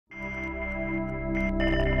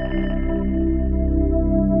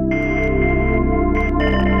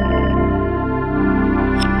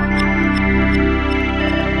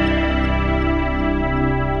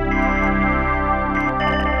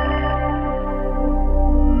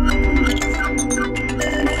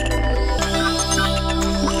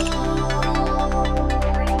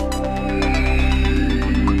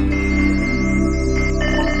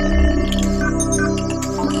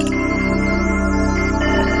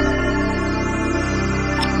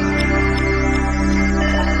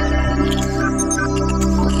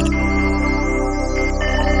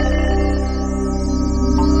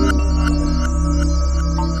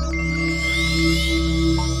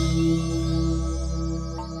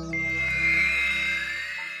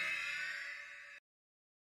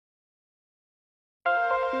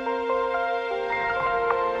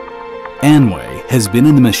Anway has been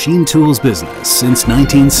in the machine tools business since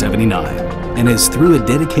 1979 and has, through a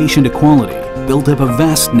dedication to quality, built up a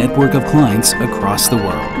vast network of clients across the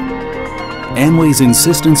world. Anway's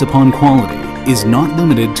insistence upon quality is not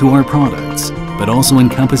limited to our products, but also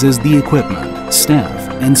encompasses the equipment,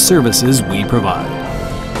 staff, and services we provide.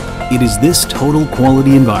 It is this total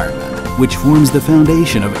quality environment which forms the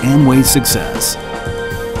foundation of Anway's success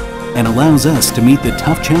and allows us to meet the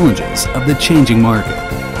tough challenges of the changing market,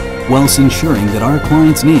 whilst ensuring that our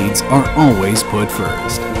clients' needs are always put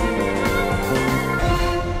first.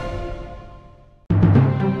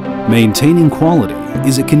 Maintaining quality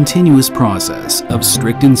is a continuous process of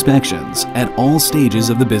strict inspections at all stages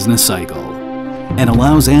of the business cycle and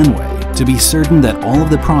allows Anway to be certain that all of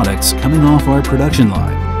the products coming off our production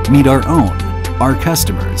line meet our own, our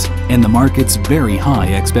customers, and the market's very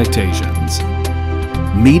high expectations.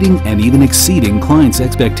 Meeting and even exceeding clients'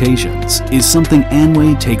 expectations is something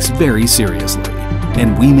Anway takes very seriously,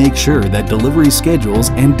 and we make sure that delivery schedules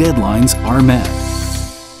and deadlines are met.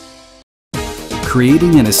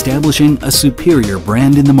 Creating and establishing a superior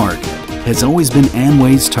brand in the market has always been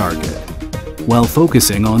Anway's target. While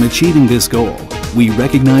focusing on achieving this goal, we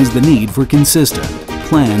recognize the need for consistent,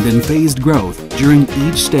 planned and phased growth during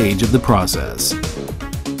each stage of the process.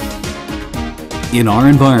 In our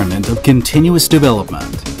environment of continuous development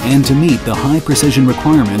and to meet the high precision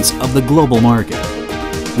requirements of the global market,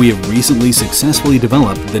 we have recently successfully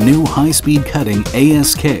developed the new high-speed cutting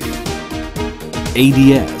ASK, ADS,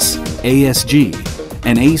 ASG,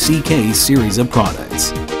 and ACK series of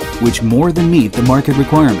products, which more than meet the market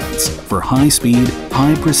requirements for high-speed,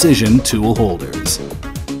 high-precision tool holders.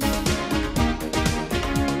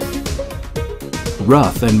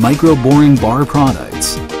 Rough and micro-boring bar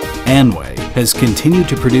products. Anway has continued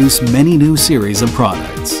to produce many new series of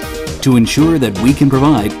products to ensure that we can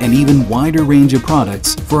provide an even wider range of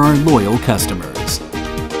products for our loyal customers.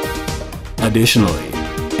 Additionally,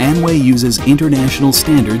 Anway uses international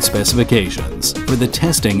standard specifications for the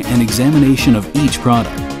testing and examination of each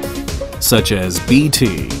product, such as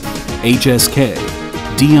BT, HSK,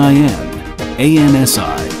 DIN,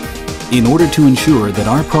 ANSI, in order to ensure that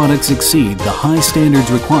our products exceed the high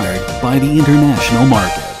standards required by the international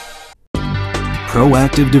market.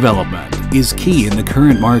 Proactive development is key in the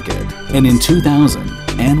current market, and in 2000,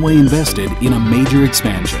 Anway invested in a major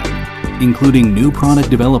expansion, including new product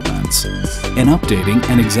developments and updating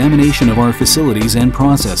and examination of our facilities and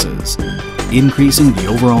processes, increasing the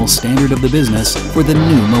overall standard of the business for the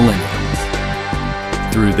new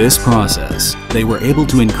millennium. Through this process, they were able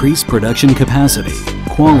to increase production capacity,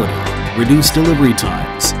 quality, reduce delivery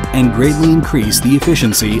times, and greatly increase the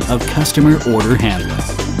efficiency of customer order handling.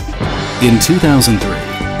 In 2003,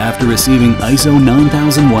 after receiving ISO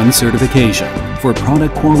 9001 certification for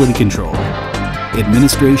product quality control,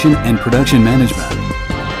 administration and production management,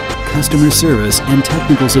 customer service and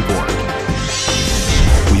technical support,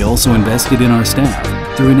 we also invested in our staff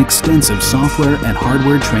through an extensive software and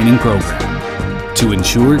hardware training program to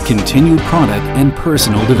ensure continued product and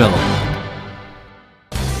personal development.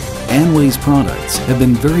 Anway's products have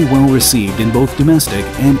been very well received in both domestic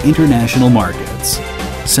and international markets,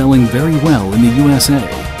 selling very well in the USA,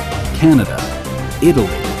 Canada,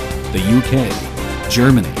 Italy, the UK,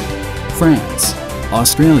 Germany, France,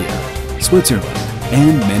 Australia, Switzerland,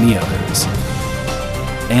 and many others.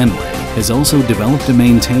 Anway has also developed and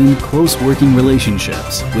maintained close working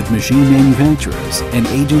relationships with machine manufacturers and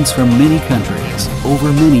agents from many countries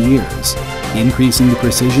over many years, increasing the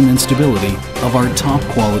precision and stability of our top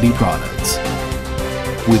quality products.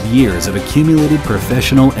 With years of accumulated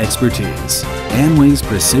professional expertise, Anway's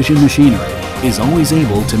precision machinery is always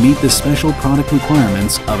able to meet the special product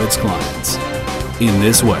requirements of its clients. In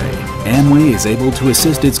this way, Anway is able to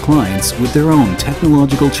assist its clients with their own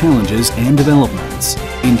technological challenges and developments,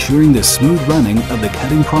 ensuring the smooth running of the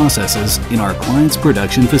cutting processes in our clients'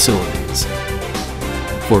 production facilities.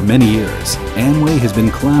 For many years, Amway has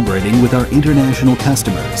been collaborating with our international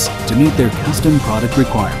customers to meet their custom product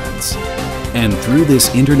requirements. And through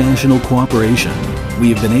this international cooperation, we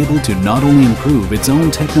have been able to not only improve its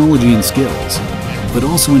own technology and skills, but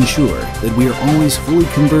also ensure that we are always fully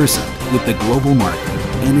conversant with the global market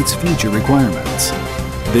and its future requirements.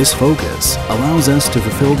 This focus allows us to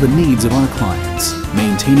fulfill the needs of our clients,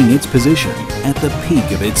 maintaining its position at the peak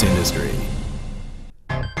of its industry.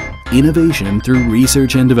 Innovation through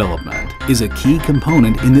research and development is a key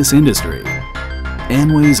component in this industry.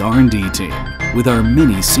 Amway's R&D team, with our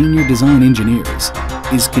many senior design engineers,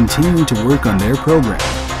 is continuing to work on their program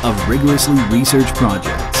of rigorously researched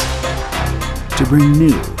projects to bring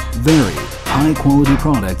new, very high-quality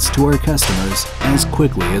products to our customers as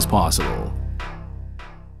quickly as possible.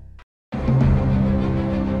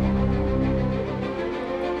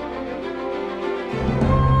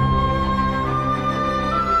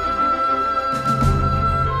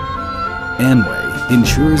 Amway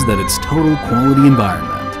ensures that its total quality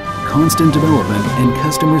environment, constant development, and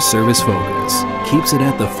customer service focus keeps it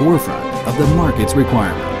at the forefront of the market's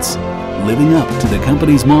requirements, living up to the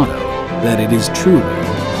company's motto that it is truly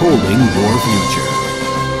holding your future.